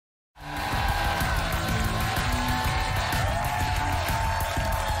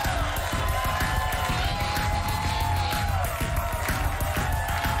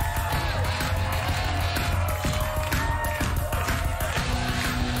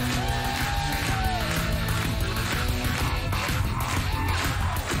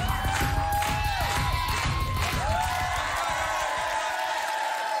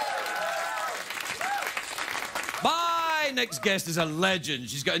next guest is a legend.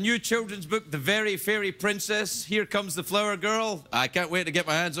 She's got a new children's book, The Very Fairy Princess. Here Comes the Flower Girl. I can't wait to get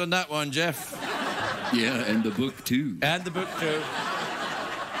my hands on that one, Jeff. Yeah, and the book, too. And the book, too.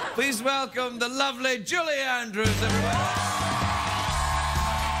 Please welcome the lovely Julie Andrews, everyone.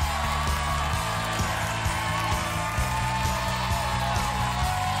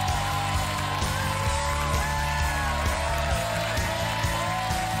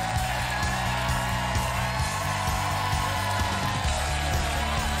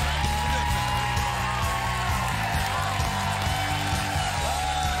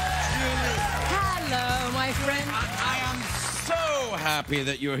 Happy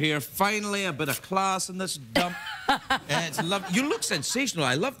that you're here. Finally, a bit of class in this dump. It's you look sensational.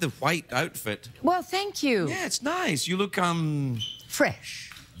 I love the white outfit. Well, thank you. Yeah, it's nice. You look,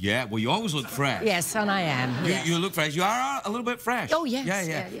 fresh. Yeah, well, you always look fresh. Yes, and I am. Yes. You look fresh. You are a little bit fresh. Oh, yes.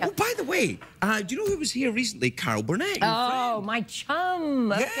 Yeah. Oh, by the way, do you know who was here recently? Carol Burnett. Oh, my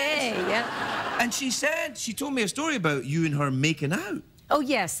chum. Yes. Okay, yeah. And she told me a story about you and her making out. Oh,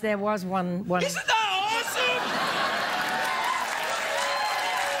 yes, there was one. Isn't that awesome?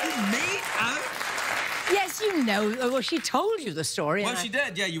 Yes, you know. Well, she told you the story. Well, she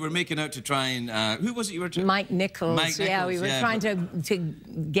did. Yeah, you were making out to try and... who was it you were trying... Mike Nichols. Mike Nichols, yeah, we were trying to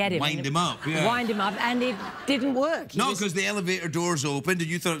get him. Wind him up, yeah. Wind him up, and it didn't work. No, because the elevator doors opened and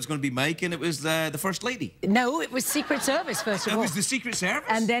you thought it was going to be Mike and it was the First Lady. No, it was Secret Service, first of all. It was the Secret Service?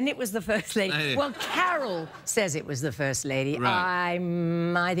 And then it was the First Lady. Well, Carol says it was the First Lady. Right.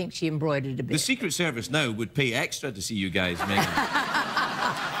 I think she embroidered a bit. The Secret Service now would pay extra to see you guys making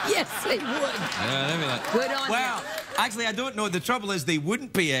Yes, they would. Yeah, they'd be like... Good on Well, actually, I don't know. The trouble is they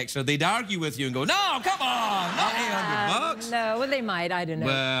wouldn't pay extra. They'd argue with you and go, no, come on, not $800. No, well, they might. I don't know.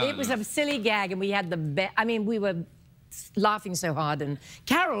 Well, it was a silly gag, and we had the best... I mean, we were laughing so hard, and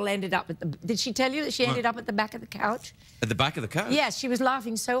Carol ended up at the... Did she tell you that she ended up at the back of the couch? At the back of the couch? Yes, she was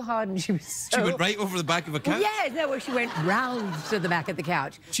laughing so hard, and she was so... She went right over the back of a couch? Yeah, no, well, she went round to the back of the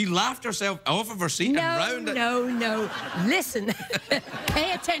couch. She laughed herself off of her seat and round it? No. Listen.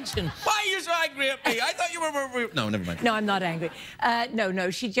 Pay attention. Why are you so angry at me? I thought you were... No, never mind. No, I'm not angry. No,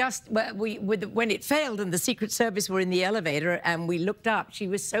 she just... when it failed and the Secret Service were in the elevator and we looked up, she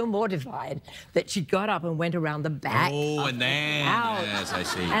was so mortified that she got up and went around the back. Oh, and then... Yes, I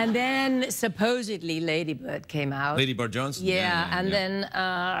see. And then, supposedly, Lady Bird came out. Lady Bird Johnson? Yeah, and then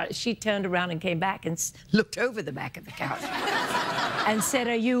she turned around and came back and looked over the back of the couch and said,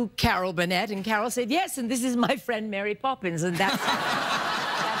 "Are you Carol Burnett?" And Carol said, "Yes, and this is my friend Mary Poppins." And that's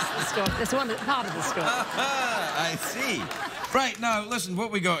the story. That's part of the story. I see. Right, now, listen,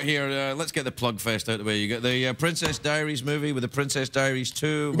 what we got here, let's get the plug fest out of the way. You got the Princess Diaries movie with the Princess Diaries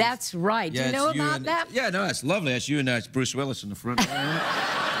 2. That's right. Yeah, do you know about that? Yeah, no, that's lovely. That's you and that's Bruce Willis in the front.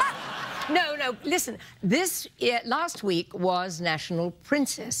 No, listen. Last week was National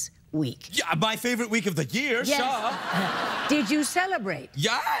Princess Week. Yeah, my favourite week of the year, yes. So. Did you celebrate?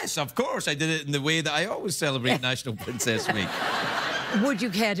 Yes, of course. I did it in the way that I always celebrate National Princess Week. Would you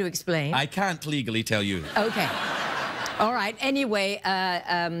care to explain? I can't legally tell you. Okay. All right. Anyway,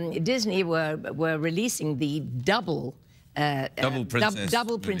 Disney were releasing the double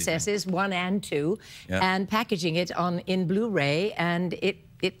princesses, 1 and 2, and packaging it in Blu-ray, and it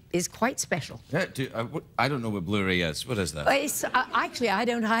is quite special. Yeah, I don't know what Blu-ray is. What is that? It's, actually, I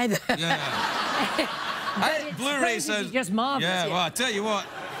don't either. Yeah. Blu-ray says just marvelous. Yeah, well, I tell you what,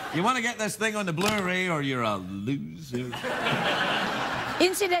 you want to get this thing on the Blu-ray, or you're a loser.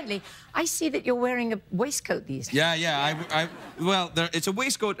 Incidentally, I see that you're wearing a waistcoat these days. Yeah. Well, it's a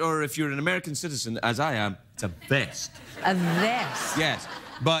waistcoat, or if you're an American citizen, as I am, it's a vest. A vest? Yes.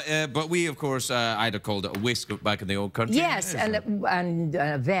 But we, of course, I'd have called it a waistcoat back in the old country. Yes, and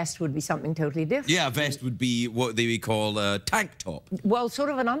a vest would be something totally different. Yeah, a vest would be what they would call a tank top. Well, sort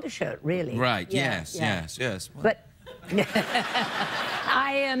of an undershirt, really. Right, yeah, yes. Well, but...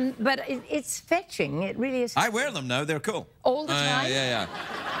 but it's fetching. It really is. I wear them now. They're cool. All the time?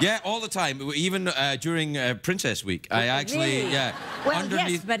 Yeah, all the time. Even during Princess Week. I actually, really? yeah. Well, underneath...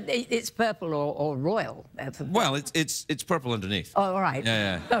 yes, but it's purple or royal. Well, it's purple underneath. Oh, all right.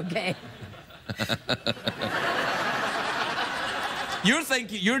 Yeah. Okay.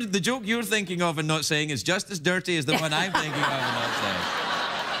 The joke you're thinking of and not saying is just as dirty as the one I'm thinking of and not saying.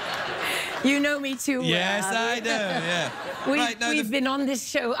 You know me too well. Yes, I do, yeah. We've been on this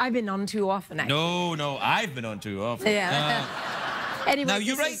show. I've been on too often, actually. No, I've been on too often. Yeah. Anyway, Now,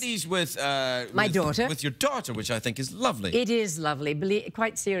 you write these with... my daughter. With your daughter, which I think is lovely. It is lovely.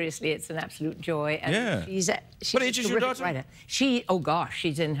 Quite seriously, it's an absolute joy. And Yeah. she's What age is your daughter? Writer. Oh gosh,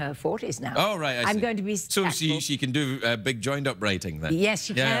 she's in her 40s now. Oh, right, I see. I'm going to be... So she can do big joined-up writing, then? Yes,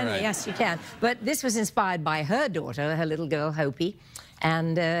 she can. Right. Yes, she can. But this was inspired by her daughter, her little girl, Hopi.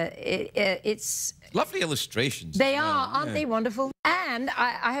 And it's... Lovely illustrations. They are, aren't they wonderful? And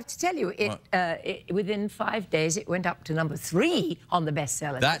I have to tell you, within 5 days, it went up to #3 on the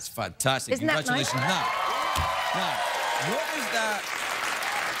bestseller. That's fantastic. Isn't that nice? Congratulations. Now,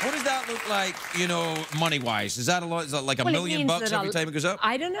 what does that look like, you know, money-wise? Is that a lot? Is that like $1 million bucks every time it goes up?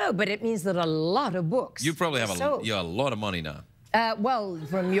 I don't know, but it means that a lot of books. You probably have a lot of money now. Well,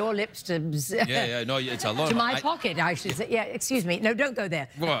 from your lips to... No, it's a lot. To my pocket, I should say. Yeah, excuse me. No, don't go there.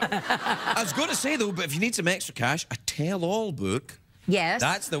 What? I was going to say, though, but if you need some extra cash, a tell-all book. Yes.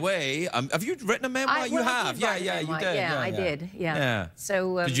 That's the way. Have you written a memoir? You have. Yeah, you did. Yeah, I did. Yeah.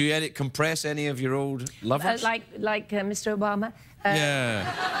 So. Did you compress any of your old lovers? Like Mr. Obama?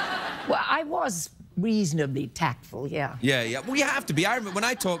 Yeah. Well, I was reasonably tactful, yeah. Yeah. Well, you have to be. I remember when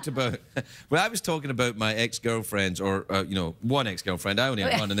I talked about, when I was talking about my ex-girlfriends, or, you know, one ex-girlfriend. I only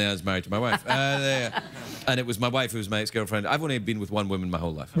had one, and then I was married to my wife. And it was my wife who was my ex-girlfriend. I've only been with one woman my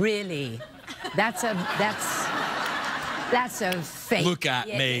whole life. Really? That's a fake. Look at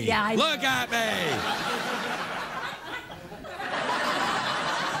me. Yeah, Look at me.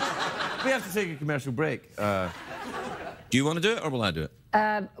 We have to take a commercial break. Do you want to do it, or will I do it?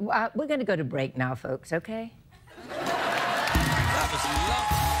 We're going to go to break now, folks, okay? That was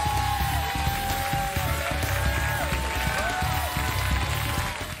lovely.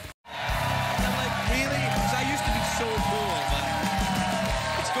 I'm like, really? Because I used to be so cool, but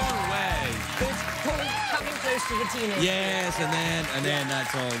it's gone away. It's coming close to the teenage. Yes, and then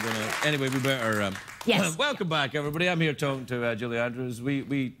that's all gonna... Anyway, we better... Yes. Welcome back, everybody. I'm here talking to Julie Andrews.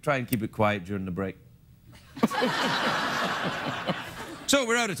 We try and keep it quiet during the break. So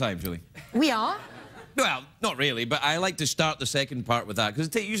we're out of time, Julie. We are? Well, not really, but I like to start the second part with that,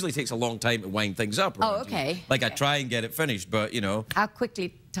 because it usually takes a long time to wind things up. Oh, okay. Like, I try and get it finished, but, you know... How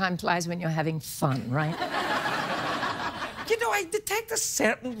quickly time flies when you're having fun, right? You know, I detect a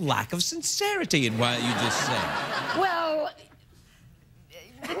certain lack of sincerity in what you just said. Well...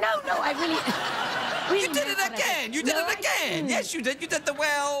 No, I really you did it again! You did it again! Yes, you did. You did the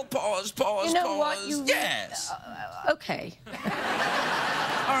pause, you know pause. What, yes. Okay.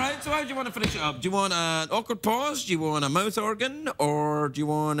 All right, so how do you want to finish it up? Do you want an awkward pause? Do you want a mouth organ? Or do you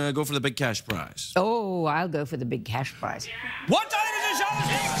want to go for the big cash prize? Oh, I'll go for the big cash prize. What time is it, Sean?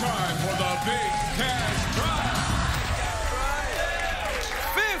 It's time for the big cash prize.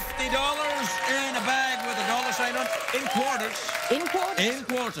 $50 in a bag with a dollar sign on in quarters. In quarters? In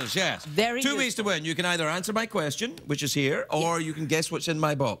quarters, yes. Very Two ways to win. You can either answer my question, which is here, or you can guess what's in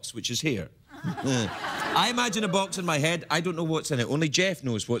my box, which is here. I imagine a box in my head. I don't know what's in it. Only Jeff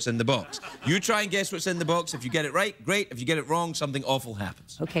knows what's in the box. You try and guess what's in the box. If you get it right, great. If you get it wrong, something awful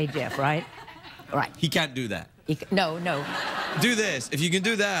happens. Okay, Jeff, right? Right. He can't do that. No. Do this. If you can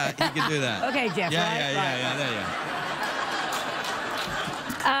do that, he can do that. Okay, Jeff, Yeah, right? yeah, there you go.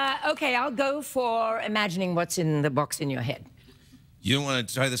 Okay, I'll go for imagining what's in the box in your head. You don't want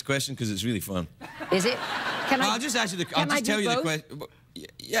to try this question because it's really fun. Is it? I'll just ask you I'll just tell you the question.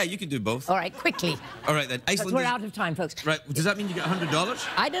 Yeah, you can do both. All right, quickly. All right, then. Iceland we're out of time, folks. Right, does that mean you get $100?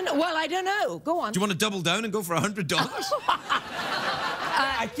 I don't know. Well, I don't know. Go on. Do you want to double down and go for $100?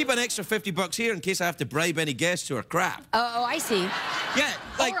 I keep an extra $50 here in case I have to bribe any guests who are crap. Oh, I see. Yeah,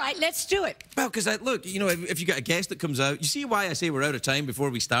 like... All right, let's do it. Well, because, look, you know, if you get a guest that comes out... You see why I say we're out of time before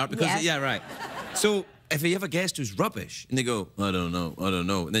we start? Because, yes. Yeah, right. So, if you have a guest who's rubbish, and they go, I don't know,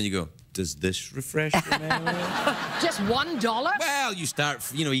 and then you go, does this refresh your memory? Just $1? Well, you start,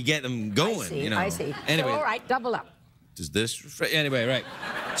 you know, you get them going, you know. I see. Anyway. So, all right, double up. Does this refresh... Anyway, right.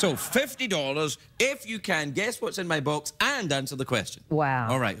 So, $50 if you can guess what's in my box and answer the question. Wow.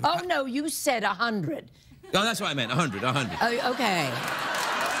 All right. Oh, no, you said 100. No, that's what I meant, 100. Oh, okay. $100.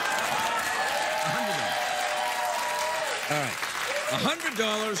 All right.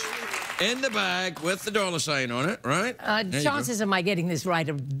 $100 in the bag with the dollar sign on it, right? Chances of my getting this right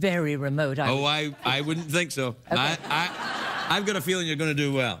are very remote. I wouldn't think so. Okay. I've got a feeling you're going to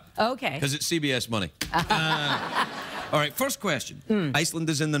do well. Okay. Because it's CBS money. All right, first question. Iceland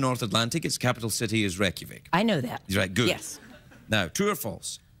is in the North Atlantic. Its capital city is Reykjavik. I know that. Right, good. Yes. Now, true or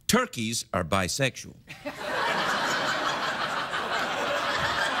false? Turkeys are bisexual.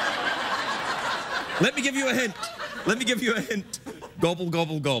 Let me give you a hint. Gobble,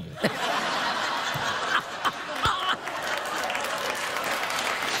 gobble, gobble.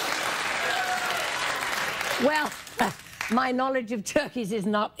 Well, My knowledge of turkeys is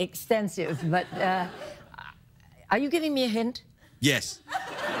not extensive, but are you giving me a hint? Yes.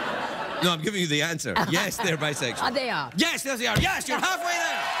 No, I'm giving you the answer. Yes, they're bisexual. They are. Yes, yes, they are. Yes, you're halfway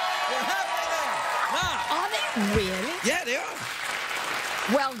there. You're halfway there. Ah. Are they really? Yeah, they are.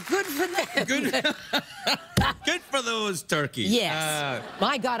 Well, good for them. Good. Good for those turkeys. Yes.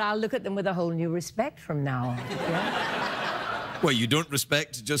 My God, I'll look at them with a whole new respect from now on. Yeah? Well, you don't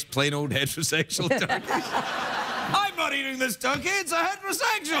respect just plain old heterosexual turkeys? I'm not eating this turkey. It's a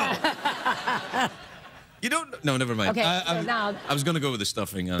heterosexual. You don't... No, never mind. Okay, so now... I was going to go with the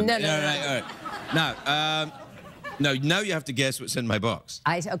stuffing. No. All right. Now you have to guess what's in my box.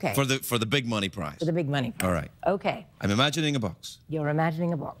 Okay. For the big money prize. For the big money prize. All right. Okay. I'm imagining a box. You're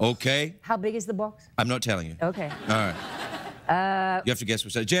imagining a box. Okay. How big is the box? I'm not telling you. Okay. All right. You have to guess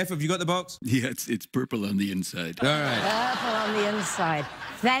what's in it. Jeff, have you got the box? Yeah, it's purple on the inside. All right. Purple on the inside.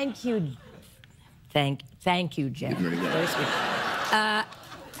 Thank you. Thank you, Jeff. You're very welcome. Very sweet.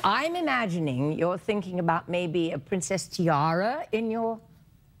 I'm imagining you're thinking about maybe a princess tiara in your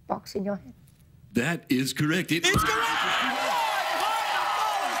box in your head. That is correct. It's correct!